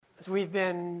as we've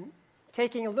been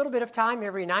taking a little bit of time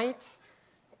every night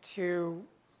to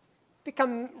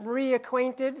become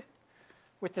reacquainted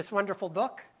with this wonderful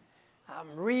book,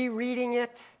 rereading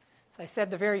it. As I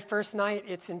said the very first night,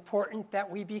 it's important that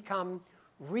we become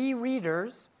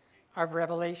rereaders of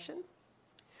Revelation.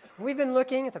 We've been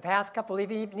looking at the past couple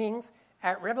of evenings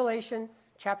at Revelation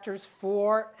chapters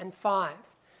 4 and 5.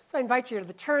 So I invite you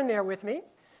to turn there with me.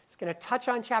 I'm just going to touch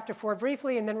on chapter 4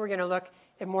 briefly, and then we're going to look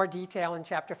in more detail in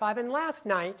chapter 5. And last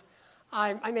night,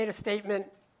 I made a statement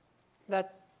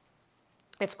that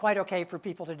it's quite okay for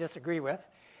people to disagree with.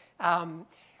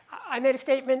 I made a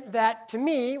statement that, to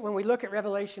me, when we look at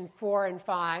Revelation 4 and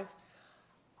 5,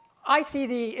 I see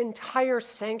the entire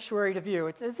sanctuary to view.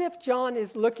 It's as if John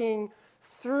is looking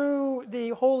through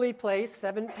the holy place,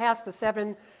 past the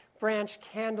seven-branch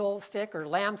candlestick or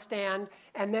lampstand,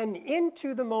 and then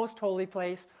into the most holy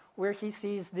place where he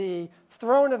sees the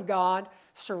throne of God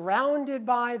surrounded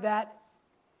by that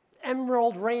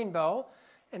emerald rainbow.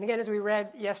 And again, as we read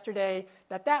yesterday,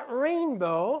 that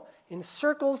rainbow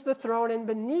encircles the throne, and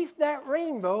beneath that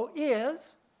rainbow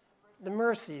is the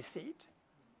mercy seat.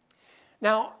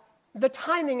 Now, the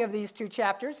timing of these two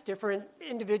chapters, different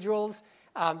individuals,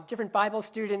 different Bible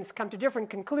students come to different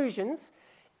conclusions.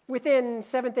 Within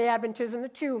Seventh-day Adventism, the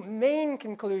two main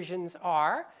conclusions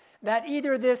are that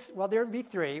either this, well, there would be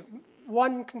three.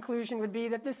 One conclusion would be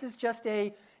that this is just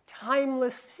a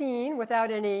timeless scene without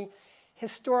any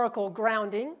historical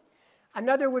grounding.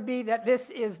 Another would be that this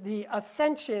is the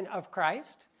ascension of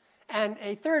Christ. And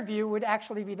a third view would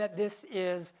actually be that this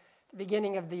is the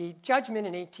beginning of the judgment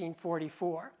in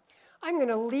 1844. I'm going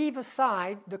to leave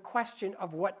aside the question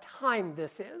of what time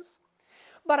this is.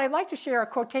 But I'd like to share a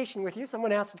quotation with you.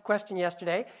 Someone asked a question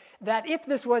yesterday that if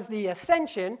this was the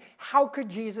ascension, how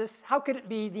could it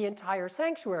be the entire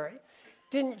sanctuary?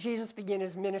 Didn't Jesus begin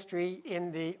his ministry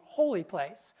in the holy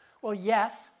place? Well,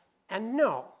 yes and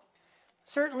no.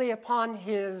 Certainly upon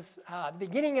the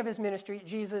beginning of his ministry,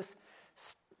 Jesus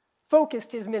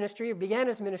focused his ministry, or began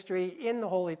his ministry in the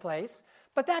holy place,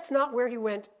 but that's not where he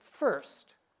went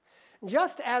first.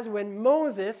 Just as when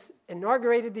Moses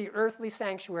inaugurated the earthly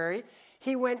sanctuary,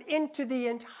 he went into the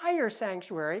entire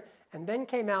sanctuary and then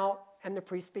came out and the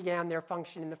priests began their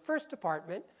function in the first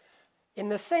apartment. In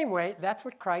the same way, that's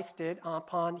what Christ did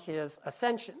upon his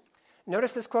ascension.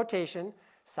 Notice this quotation,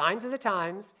 Signs of the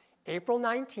Times, April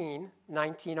 19,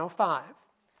 1905.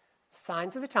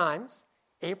 Signs of the Times,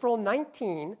 April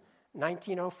 19,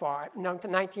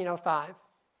 1905.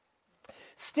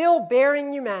 Still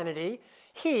bearing humanity,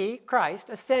 he, Christ,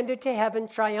 ascended to heaven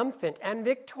triumphant and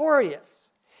victorious.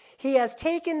 He has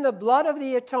taken the blood of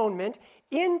the atonement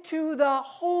into the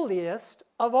holiest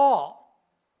of all,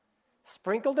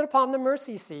 sprinkled it upon the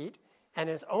mercy seat and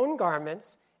his own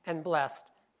garments, and blessed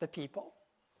the people.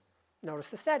 Notice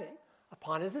the setting.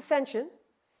 Upon his ascension,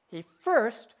 he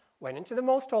first went into the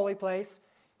most holy place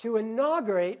to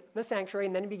inaugurate the sanctuary,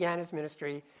 and then began his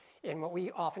ministry in what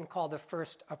we often call the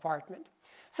first apartment.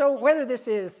 So whether this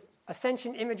is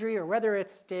ascension imagery or whether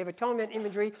it's Day of Atonement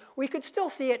imagery, we could still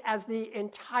see it as the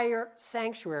entire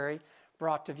sanctuary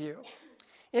brought to view.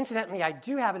 Incidentally, I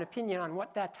do have an opinion on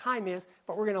what that time is,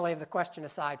 but we're going to lay the question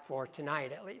aside for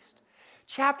tonight at least.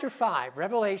 Chapter 5,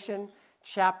 Revelation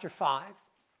chapter 5.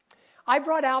 I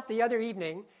brought out the other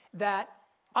evening that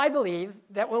I believe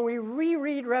that when we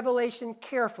reread Revelation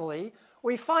carefully,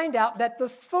 we find out that the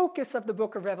focus of the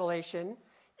book of Revelation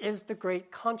is the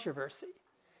great controversy.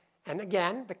 And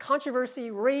again, the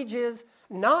controversy rages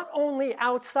not only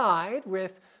outside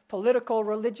with political,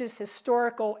 religious,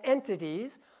 historical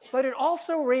entities, but it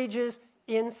also rages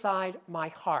inside my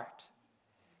heart.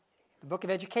 The Book of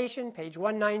Education, page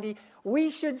 190, we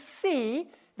should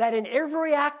see that in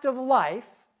every act of life,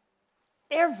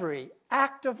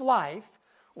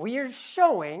 we are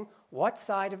showing what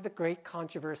side of the great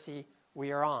controversy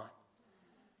we are on.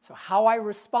 So how I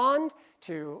respond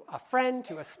to a friend,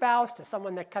 to a spouse, to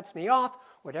someone that cuts me off,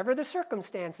 whatever the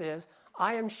circumstance is,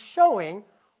 I am showing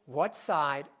what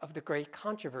side of the great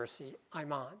controversy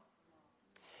I'm on.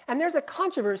 And there's a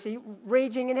controversy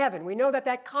raging in heaven. We know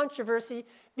that controversy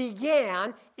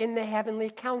began in the heavenly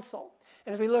council.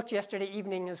 And as we looked yesterday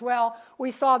evening as well,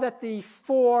 we saw that the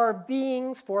four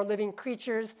living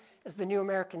creatures, as the New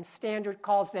American Standard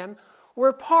calls them,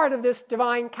 were part of this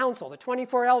divine council, the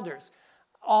 24 elders,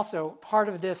 also part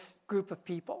of this group of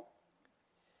people.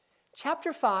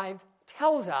 Chapter 5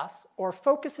 tells us, or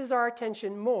focuses our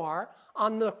attention more,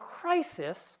 on the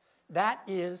crisis that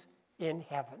is in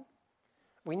heaven.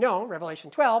 We know, Revelation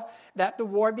 12, that the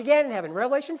war began in heaven.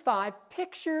 Revelation 5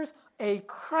 pictures a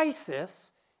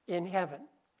crisis in heaven.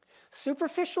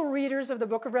 Superficial readers of the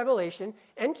book of Revelation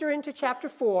enter into chapter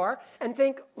 4 and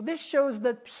think this shows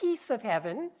the peace of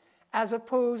heaven as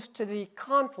opposed to the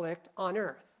conflict on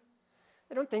earth.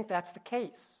 I don't think that's the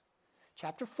case.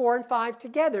 Chapter 4 and 5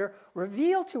 together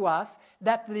reveal to us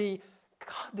that the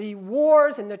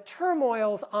wars and the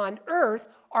turmoils on earth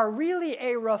are really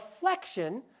a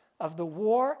reflection of the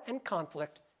war and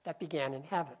conflict that began in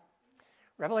heaven.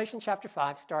 Revelation chapter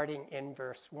 5, starting in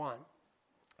verse 1.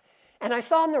 And I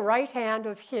saw in the right hand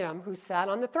of him who sat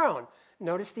on the throne.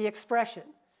 Notice the expression,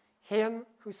 him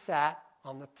who sat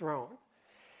on the throne.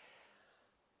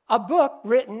 A book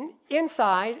written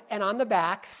inside and on the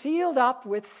back, sealed up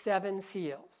with 7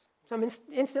 seals. So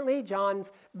instantly,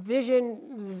 John's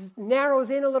vision narrows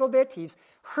in a little bit. He's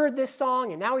heard this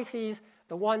song, and now he sees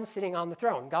the one sitting on the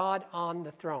throne, God on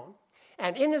the throne.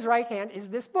 And in his right hand is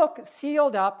this book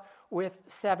sealed up with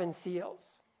 7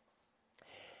 seals.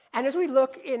 And as we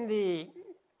look in the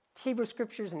Hebrew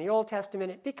Scriptures in the Old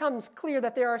Testament, it becomes clear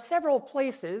that there are several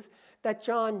places that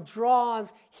John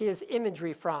draws his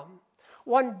imagery from.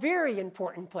 One very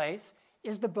important place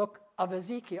is the book of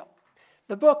Ezekiel.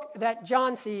 The book that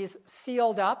John sees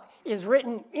sealed up is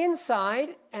written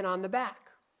inside and on the back.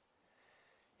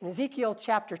 In Ezekiel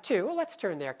chapter 2, well, let's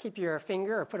turn there. Keep your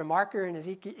finger or put a marker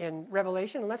in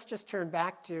Revelation, and let's just turn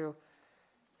back to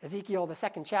Ezekiel, the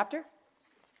 2nd chapter.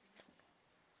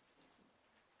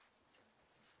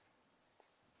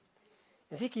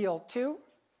 Ezekiel 2,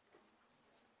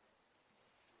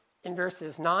 in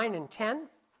verses 9 and 10.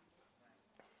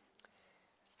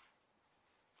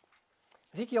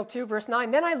 Ezekiel 2, verse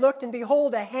 9, Then I looked, and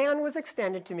behold, a hand was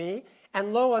extended to me,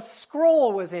 and lo, a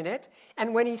scroll was in it.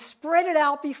 And when he spread it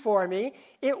out before me,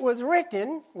 it was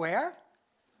written, where?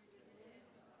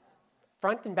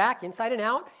 Front and back, inside and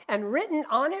out. And written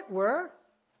on it were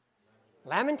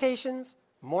lamentations,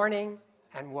 mourning,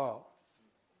 and woe.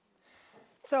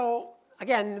 So,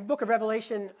 again, the book of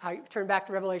Revelation, I turn back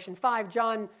to Revelation 5,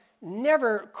 John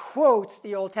never quotes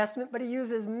the Old Testament, but he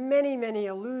uses many, many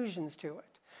allusions to it.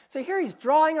 So here he's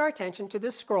drawing our attention to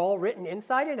this scroll written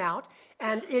inside and out,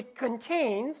 and it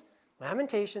contains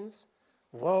lamentations,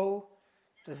 woe,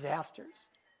 disasters.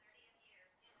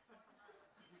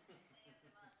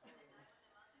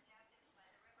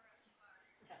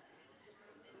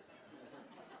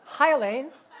 Hi, Elaine.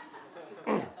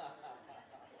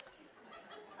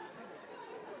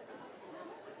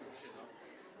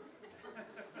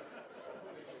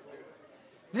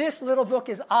 This little book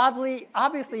is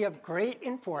obviously of great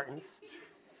importance.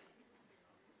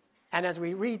 And as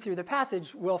we read through the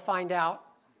passage, we'll find out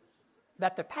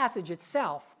that the passage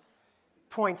itself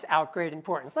points out great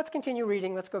importance. Let's continue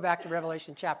reading. Let's go back to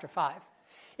Revelation chapter 5.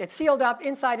 It's sealed up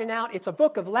inside and out. It's a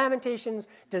book of lamentations,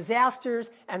 disasters,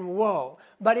 and woe.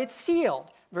 But it's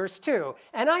sealed. Verse 2,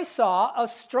 And I saw a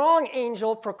strong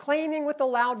angel proclaiming with a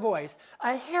loud voice,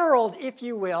 a herald, if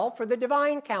you will, for the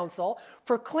divine council,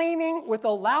 proclaiming with a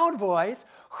loud voice,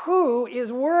 who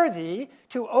is worthy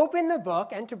to open the book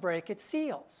and to break its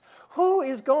seals? Who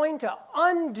is going to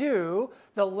undo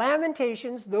the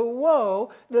lamentations, the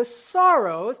woe, the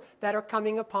sorrows that are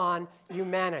coming upon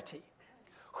humanity?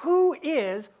 Who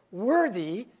is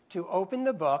worthy to open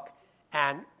the book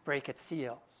and break its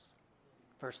seals?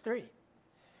 Verse 3.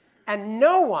 And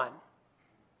no one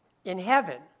in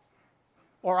heaven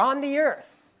or on the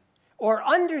earth or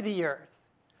under the earth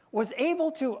was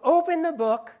able to open the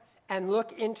book and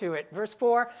look into it. Verse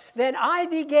 4, Then I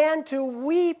began to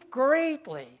weep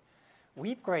greatly.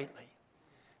 Weep greatly.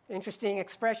 Interesting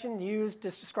expression used to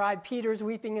describe Peter's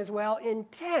weeping as well.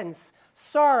 Intense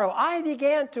sorrow. I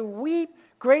began to weep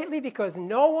greatly because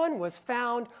no one was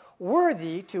found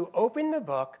worthy to open the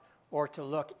book or to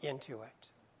look into it.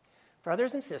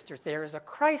 Brothers and sisters, there is a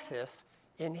crisis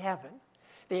in heaven.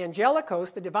 The angelic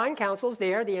host, the divine council's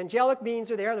there. The angelic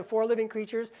beings are there, the 4 living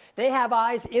creatures. They have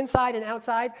eyes inside and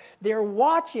outside. They're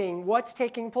watching what's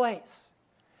taking place.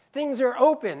 Things are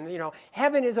open.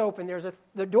 Heaven is open. There's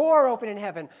the door open in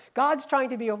heaven. God's trying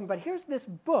to be open. But here's this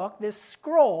book, this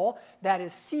scroll that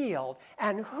is sealed.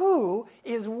 And who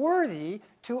is worthy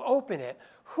to open it?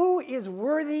 Who is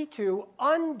worthy to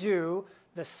undo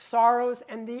the sorrows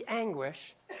and the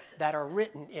anguish that are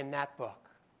written in that book?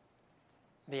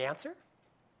 The answer?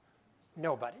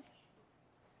 Nobody.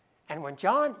 And when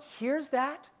John hears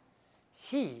that,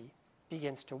 he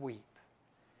begins to weep.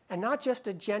 And not just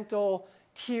a gentle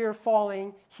tear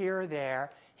falling here or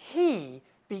there. He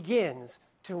begins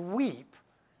to weep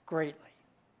greatly.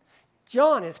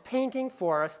 John is painting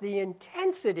for us the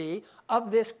intensity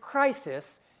of this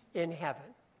crisis in heaven.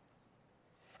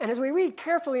 And as we read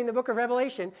carefully in the book of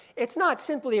Revelation, it's not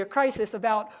simply a crisis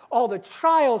about all the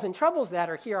trials and troubles that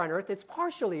are here on earth. It's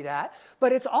partially that,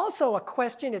 but it's also a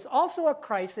question, it's also a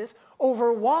crisis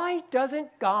over why doesn't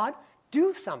God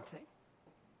do something?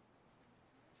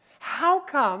 How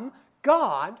come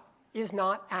God is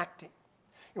not acting?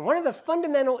 And one of the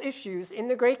fundamental issues in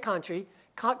the great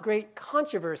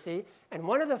controversy, and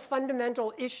one of the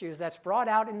fundamental issues that's brought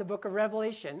out in the book of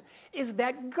Revelation is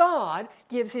that God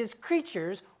gives his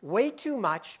creatures way too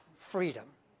much freedom.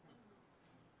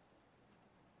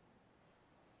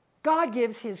 God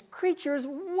gives his creatures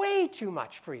way too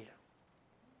much freedom.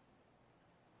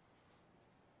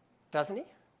 Doesn't he?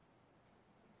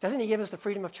 Doesn't he give us the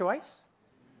freedom of choice?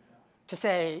 To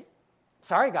say,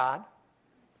 sorry, God,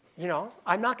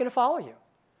 I'm not going to follow you.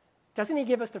 Doesn't he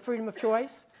give us the freedom of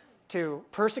choice to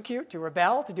persecute, to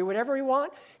rebel, to do whatever we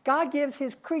want? God gives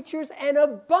his creatures an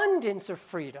abundance of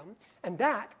freedom, and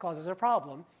that causes a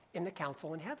problem in the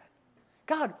council in heaven.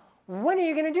 God, when are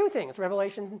you going to do things?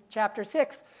 Revelation chapter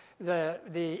 6,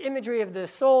 the imagery of the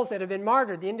souls that have been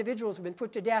martyred, the individuals who have been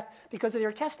put to death because of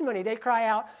their testimony, they cry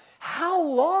out, how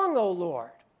long, O Lord,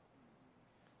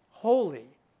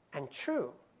 holy and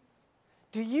true,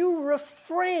 do you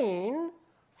refrain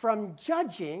from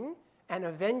judging and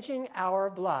avenging our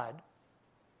blood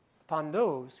upon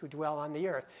those who dwell on the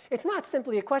earth? It's not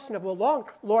simply a question of, well,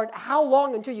 Lord, how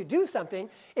long until you do something?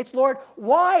 It's, Lord,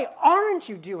 why aren't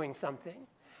you doing something?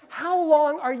 How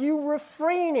long are you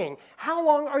refraining? How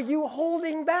long are you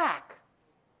holding back?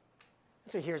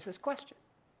 So here's this question.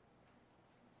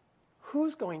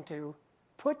 Who's going to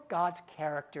put God's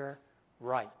character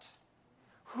right?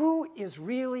 Who is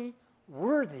really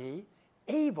worthy,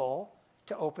 able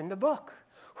to open the book?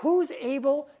 Who's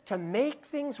able to make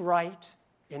things right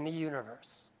in the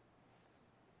universe?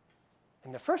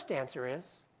 And the first answer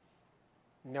is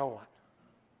no one.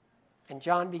 And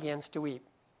John begins to weep.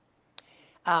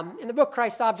 In the book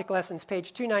Christ Object Lessons,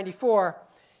 page 294,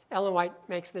 Ellen White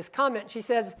makes this comment. She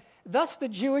says, thus the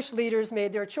Jewish leaders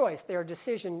made their choice, their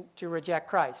decision to reject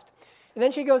Christ. And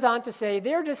then she goes on to say,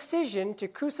 their decision to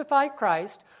crucify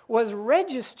Christ was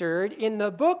registered in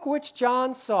the book which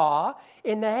John saw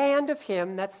in the hand of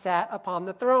him that sat upon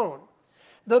the throne,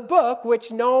 the book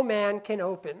which no man can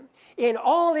open. In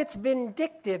all its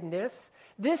vindictiveness,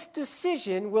 this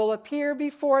decision will appear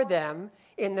before them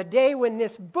in the day when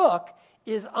this book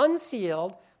is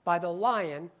unsealed by the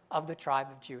Lion of the tribe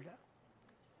of Judah.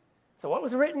 So what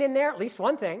was written in there? At least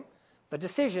one thing, the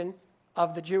decision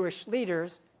of the Jewish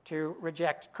leaders to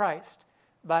reject Christ.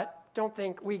 But don't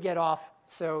think we get off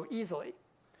so easily.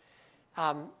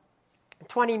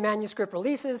 20 manuscript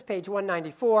releases, page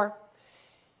 194.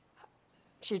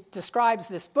 She describes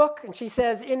this book, and she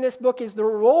says, in this book is the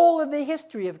roll of the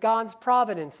history of God's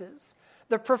providences,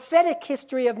 the prophetic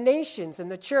history of nations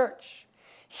and the church.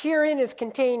 Herein is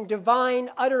contained divine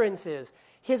utterances,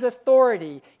 his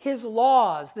authority, his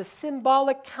laws, the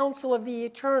symbolic counsel of the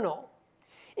eternal.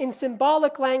 In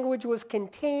symbolic language was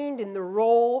contained in the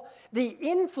roll the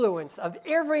influence of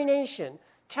every nation,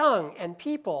 tongue, and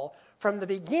people from the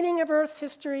beginning of Earth's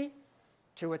history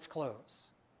to its close.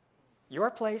 Your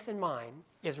place and mine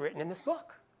is written in this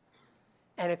book.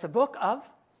 And it's a book of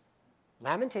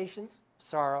lamentations,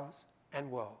 sorrows,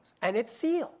 and woes. And it's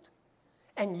sealed.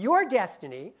 And your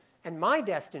destiny and my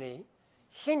destiny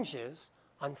hinges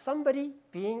on somebody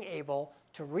being able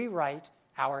to rewrite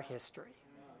our history.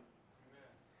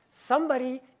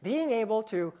 Somebody being able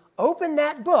to open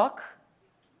that book,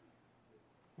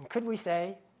 and could we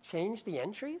say, change the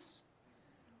entries?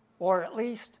 Or at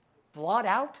least blot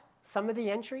out some of the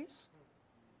entries?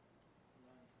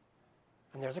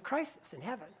 And there's a crisis in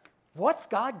heaven. What's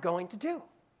God going to do?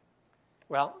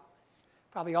 Well,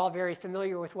 probably all very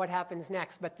familiar with what happens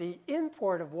next, but the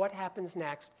import of what happens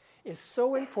next is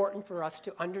so important for us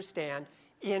to understand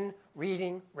in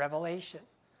reading Revelation.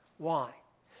 Why?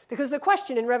 Because the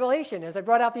question in Revelation, as I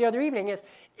brought out the other evening,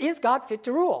 is God fit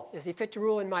to rule? Is he fit to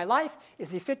rule in my life?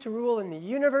 Is he fit to rule in the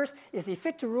universe? Is he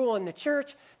fit to rule in the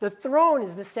church? The throne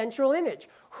is the central image.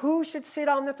 Who should sit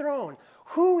on the throne?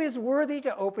 Who is worthy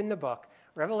to open the book?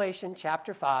 Revelation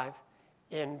chapter 5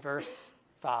 in verse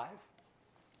 5.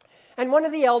 And one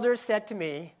of the elders said to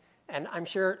me, and I'm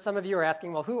sure some of you are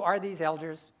asking, well, who are these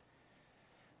elders?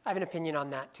 I have an opinion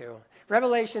on that too.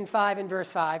 Revelation 5 and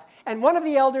verse 5. And one of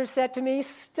the elders said to me,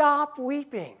 stop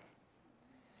weeping.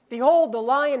 Behold, the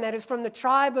Lion that is from the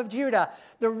tribe of Judah,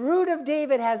 the root of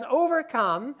David, has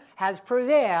overcome, has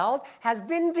prevailed, has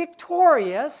been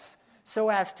victorious, so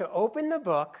as to open the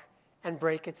book and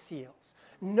break its seals.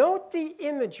 Note the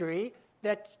imagery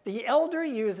that the elder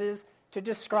uses to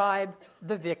describe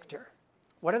the victor.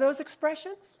 What are those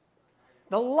expressions?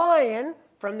 The lion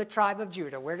from the tribe of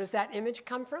Judah. Where does that image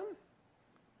come from?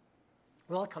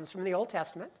 Well, it comes from the Old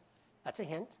Testament. That's a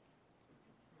hint.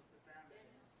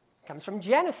 It comes from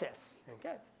Genesis.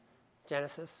 Okay.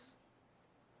 Genesis.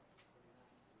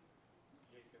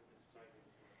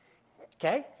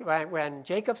 Okay, when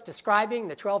Jacob's describing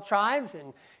the 12 tribes,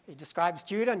 and he describes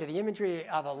Judah under the imagery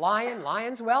of a lion,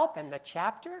 lion's whelp, and the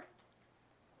chapter?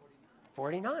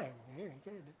 49. Very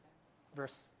good.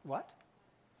 Verse what?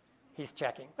 He's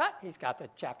checking, but he's got the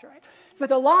chapter right. But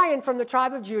the lion from the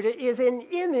tribe of Judah is an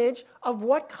image of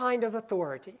what kind of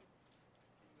authority?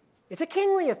 It's a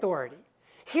kingly authority.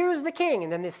 Here's the king.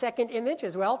 And then the second image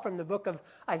as well from the book of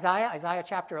Isaiah, Isaiah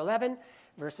chapter 11,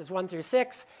 verses 1 through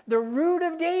 6, the root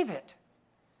of David.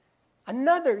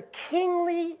 Another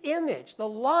kingly image, the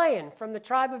lion from the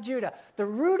tribe of Judah, the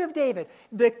root of David,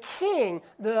 the king,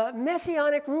 the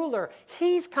messianic ruler.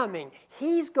 He's coming.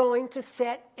 He's going to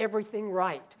set everything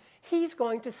right. He's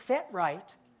going to set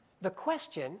right the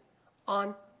question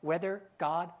on whether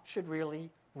God should really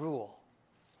rule.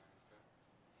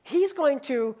 He's going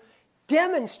to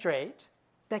demonstrate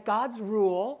that God's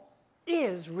rule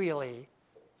is really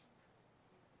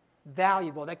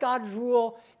valuable, that God's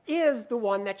rule is the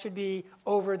one that should be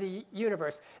over the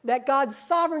universe, that God's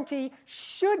sovereignty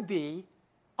should be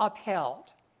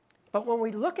upheld. But when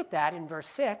we look at that in verse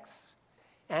 6,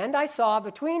 and I saw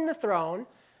between the throne,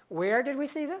 where did we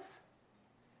see this?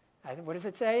 What does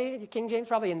it say? King James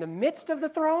probably in the midst of the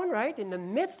throne, right? In the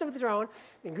midst of the throne,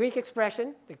 the Greek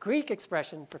expression,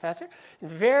 professor,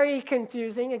 it's very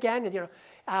confusing. Again,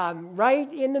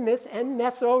 right in the midst, and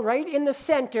meso, right in the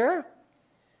center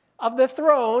of the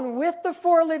throne with the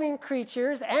four living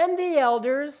creatures and the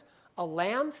elders, a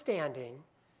lamb standing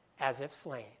as if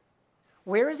slain.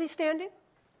 Where is he standing?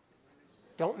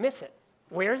 Don't miss it.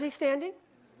 Where is he standing?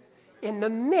 In the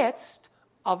midst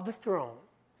of the throne.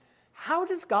 How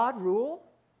does God rule?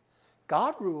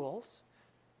 God rules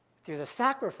through the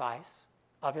sacrifice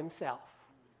of himself.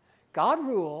 God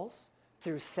rules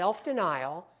through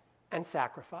self-denial and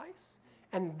sacrifice.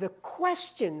 And the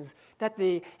questions that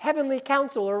the heavenly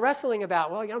council are wrestling about,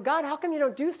 well, God, how come you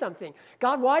don't do something?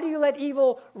 God, why do you let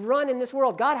evil run in this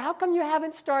world? God, how come you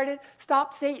haven't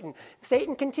stopped Satan?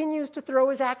 Satan continues to throw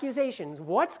his accusations.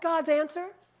 What's God's answer?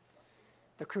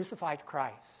 The crucified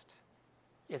Christ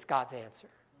is God's answer.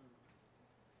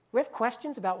 We have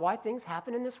questions about why things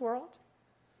happen in this world.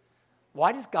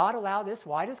 Why does God allow this?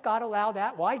 Why does God allow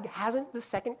that? Why hasn't the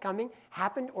second coming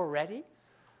happened already?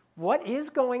 What is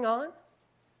going on?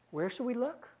 Where should we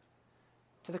look?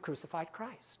 To the crucified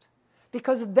Christ.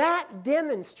 Because that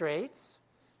demonstrates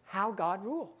how God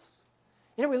rules.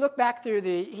 We look back through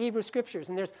the Hebrew Scriptures,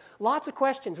 and there's lots of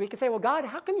questions. We can say, well, God,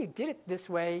 how come you did it this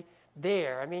way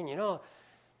there?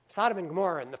 Sodom and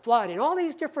Gomorrah and the flood and all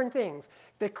these different things.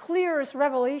 The clearest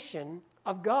revelation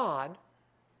of God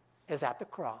is at the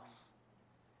cross.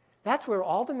 That's where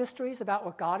all the mysteries about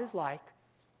what God is like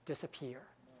disappear.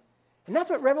 And that's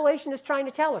what Revelation is trying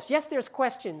to tell us. Yes, there's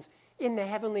questions in the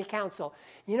heavenly council.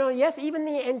 Yes, even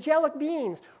the angelic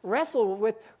beings wrestle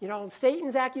with,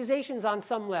 Satan's accusations on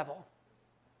some level.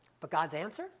 But God's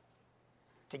answer?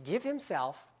 To give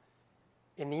himself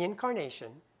in the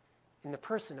incarnation in the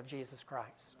person of Jesus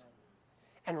Christ.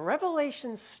 And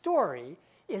Revelation's story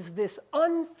is this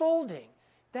unfolding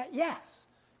that, yes,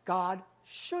 God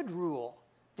should rule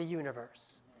the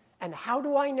universe. And how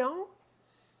do I know?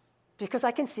 Because I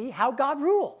can see how God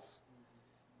rules.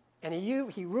 And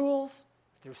he rules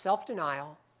through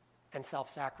self-denial and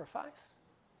self-sacrifice.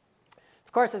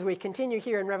 Of course, as we continue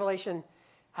here in Revelation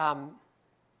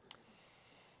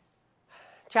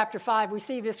chapter 5, we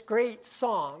see this great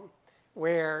song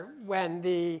where when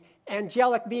the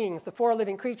angelic beings, the four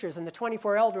living creatures and the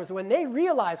 24 elders, when they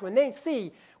realize, when they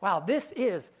see, wow, this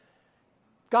is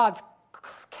God's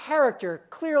character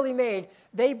clearly made,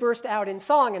 they burst out in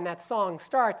song, and that song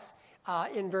starts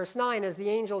in verse 9 as the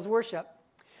angels worship.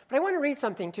 But I want to read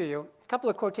something to you, a couple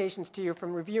of quotations to you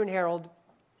from Review and Herald.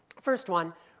 First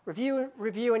one, Review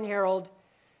and Herald,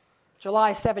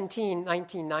 July 17,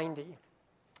 1990.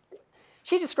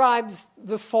 She describes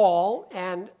the fall,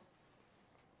 and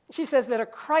she says that a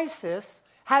crisis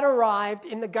had arrived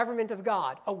in the government of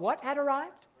God. A what had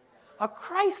arrived? A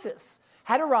crisis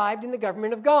had arrived in the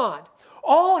government of God.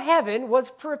 All heaven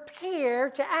was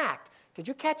prepared to act. Did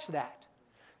you catch that?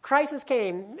 Crisis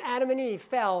came. Adam and Eve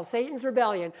fell. Satan's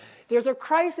rebellion. There's a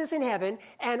crisis in heaven,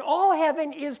 and all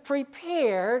heaven is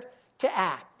prepared to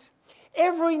act.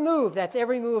 Every move, that's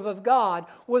every move of God,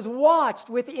 was watched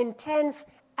with intense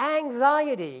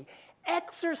anxiety.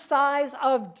 Exercise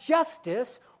of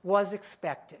justice was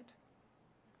expected.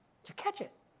 Did you catch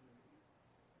it?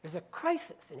 There's a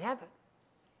crisis in heaven.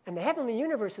 And the heavenly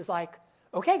universe is like,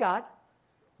 okay, God,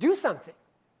 do something.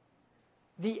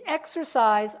 The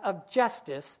exercise of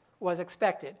justice was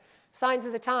expected. Signs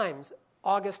of the Times,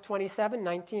 August 27,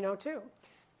 1902.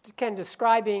 Again,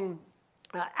 describing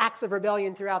acts of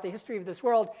rebellion throughout the history of this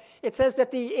world, it says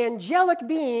that the angelic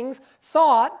beings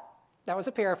thought, that was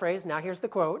a paraphrase, now here's the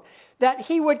quote, that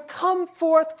he would come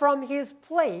forth from his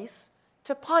place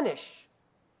to punish.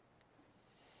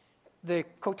 The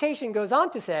quotation goes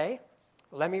on to say,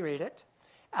 let me read it.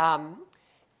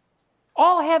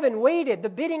 All heaven waited the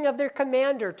bidding of their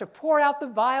commander to pour out the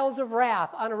vials of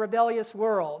wrath on a rebellious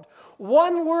world.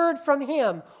 One word from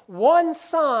him, one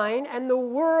sign, and the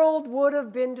world would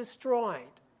have been destroyed.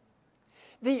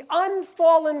 The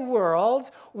unfallen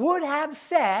worlds would have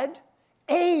said,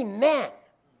 Amen.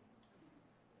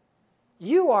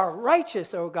 You are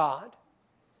righteous, O God,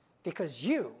 because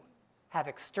you have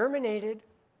exterminated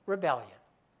rebellion.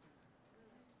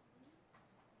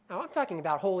 Now, I'm talking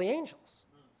about holy angels,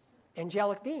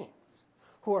 angelic beings,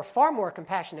 who are far more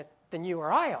compassionate than you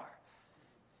or I are.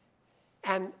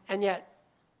 And yet,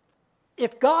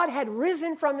 if God had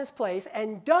risen from his place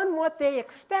and done what they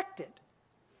expected,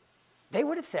 they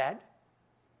would have said,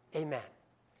 Amen.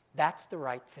 That's the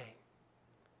right thing.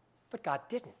 But God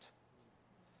didn't.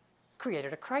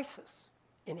 Created a crisis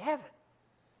in heaven.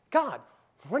 God,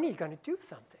 when are you going to do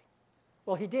something?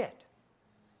 Well, he did.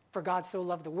 For God so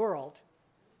loved the world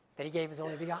that he gave his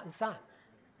only begotten Son,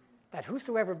 that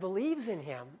whosoever believes in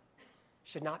him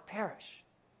should not perish,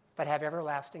 but have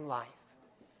everlasting life.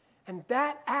 And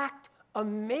that act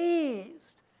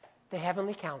amazed the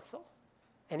heavenly council,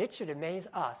 and it should amaze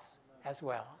us as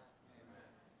well.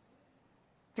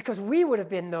 Because we would have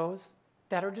been those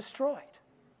that are destroyed.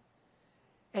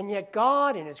 And yet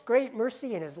God, in his great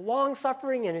mercy and his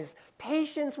long-suffering and his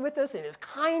patience with us and his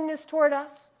kindness toward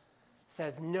us,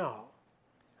 says, no,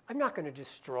 I'm not going to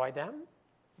destroy them,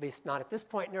 at least not at this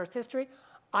point in Earth's history.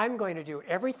 I'm going to do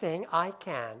everything I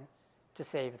can to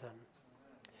save them.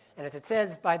 And as it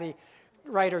says by the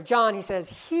writer John, he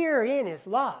says, herein is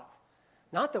love.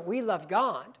 Not that we loved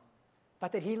God,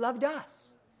 but that he loved us.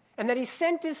 And that he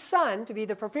sent his Son to be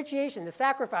the propitiation, the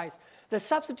sacrifice, the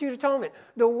substitute atonement,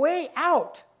 the way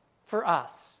out for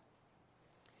us.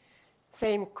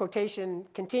 Same quotation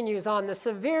continues on. The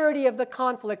severity of the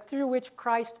conflict through which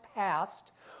Christ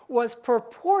passed was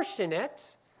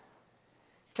proportionate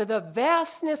to the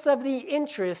vastness of the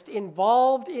interest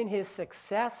involved in his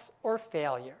success or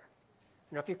failure. I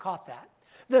don't know if you caught that.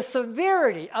 The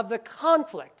severity of the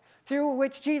conflict through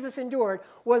which Jesus endured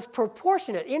was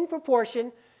proportionate, in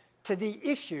proportion to the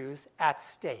issues at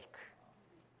stake.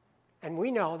 And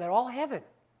we know that all heaven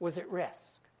was at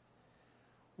risk.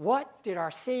 What did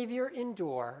our Savior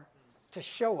endure to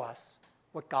show us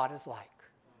what God is like?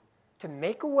 To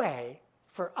make a way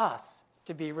for us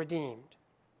to be redeemed.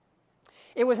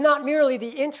 It was not merely the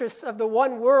interests of the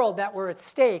one world that were at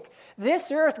stake.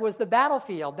 This earth was the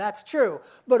battlefield, that's true.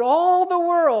 But all the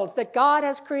worlds that God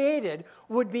has created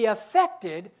would be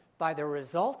affected by the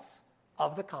results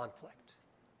of the conflict.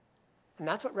 And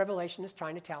that's what Revelation is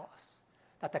trying to tell us.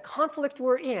 That the conflict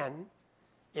we're in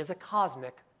is a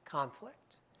cosmic conflict.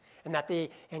 And that the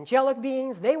angelic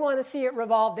beings, they want to see it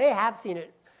resolved. They have seen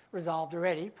it resolved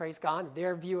already, praise God,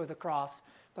 their view of the cross.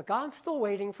 But God's still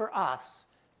waiting for us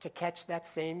to catch that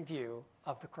same view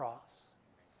of the cross.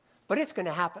 But it's going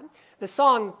to happen. The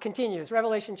song continues,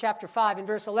 Revelation chapter 5 and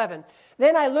verse 11.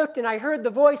 Then I looked and I heard the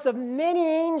voice of many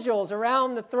angels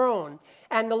around the throne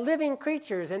and the living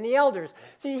creatures and the elders.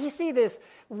 So you see this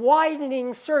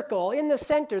widening circle. In the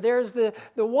center, there's the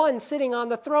one sitting on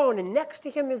the throne, and next to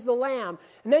him is the Lamb.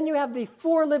 And then you have the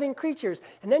 4 living creatures,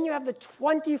 and then you have the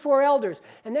 24 elders,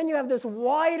 and then you have this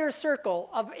wider circle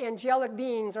of angelic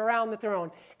beings around the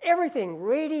throne. Everything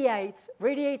radiates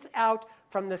out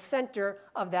from the center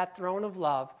of that throne of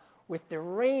love with the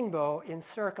rainbow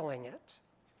encircling it.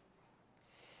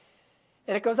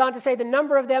 And it goes on to say the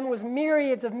number of them was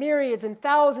myriads of myriads and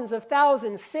thousands of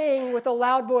thousands, saying with a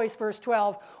loud voice, verse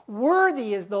 12,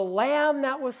 worthy is the Lamb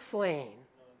that was slain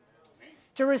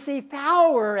to receive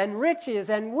power and riches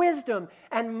and wisdom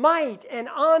and might and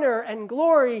honor and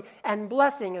glory and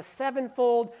blessing, a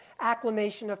 7-fold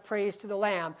acclamation of praise to the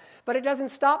Lamb. But it doesn't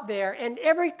stop there. And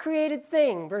every created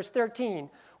thing, verse 13,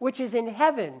 which is in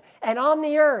heaven and on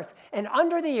the earth and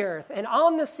under the earth and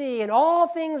on the sea and all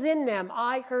things in them,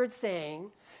 I heard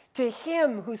saying, to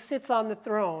him who sits on the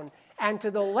throne and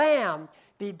to the Lamb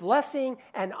be blessing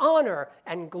and honor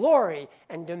and glory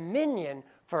and dominion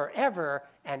forever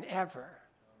and ever.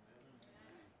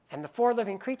 And the 4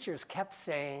 living creatures kept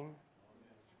saying,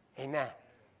 Amen,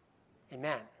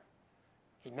 Amen,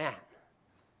 Amen,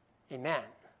 Amen.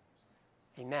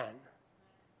 Amen.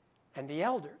 And the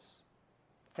elders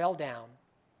fell down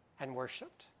and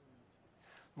worshiped.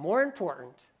 More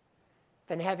important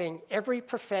than having every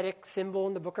prophetic symbol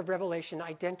in the book of Revelation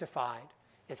identified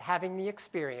is having the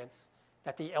experience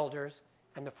that the elders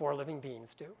and the four living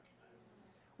beings do,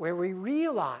 where we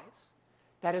realize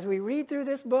that as we read through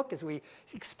this book, as we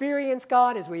experience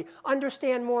God, as we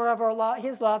understand more of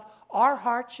his love, our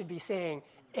hearts should be saying,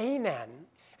 amen.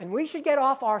 And we should get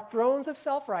off our thrones of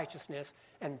self-righteousness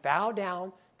and bow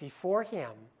down before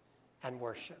him and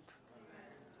worship.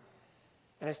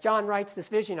 And as John writes this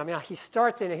vision, he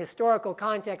starts in a historical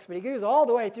context, but he goes all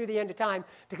the way through the end of time,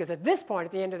 because at this point,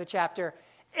 at the end of the chapter,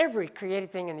 every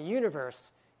created thing in the universe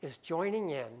is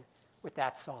joining in with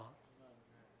that song.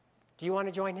 Do you want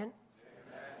to join in? Amen.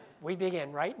 We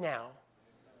begin right now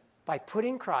by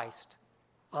putting Christ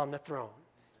on the throne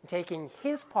and taking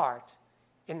his part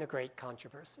in the great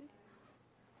controversy.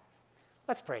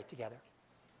 Let's pray together.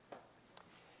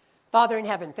 Father in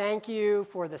heaven, thank you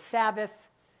for the Sabbath.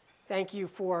 Thank you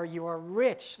for your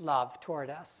rich love toward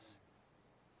us.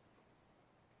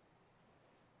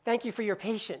 Thank you for your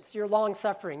patience, your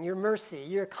long-suffering, your mercy,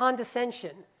 your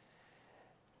condescension.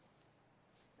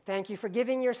 Thank you for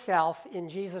giving yourself in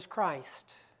Jesus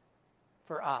Christ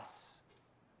for us.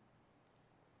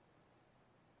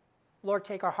 Lord,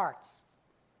 take our hearts.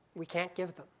 We can't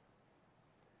give them.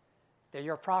 They're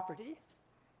your property.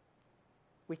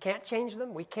 We can't change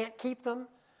them. We can't keep them.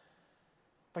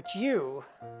 But you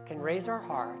can raise our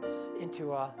hearts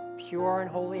into a pure and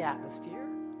holy atmosphere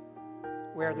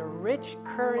where the rich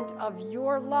current of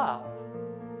your love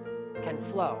can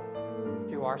flow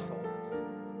through our souls.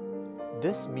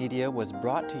 This media was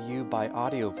brought to you by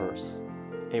Audioverse,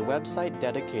 a website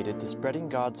dedicated to spreading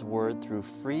God's Word through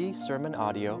free sermon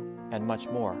audio and much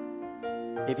more.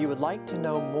 If you would like to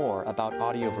know more about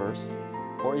Audioverse,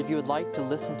 or if you would like to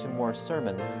listen to more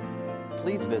sermons,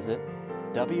 please visit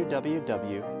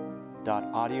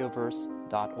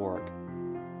www.audioverse.org.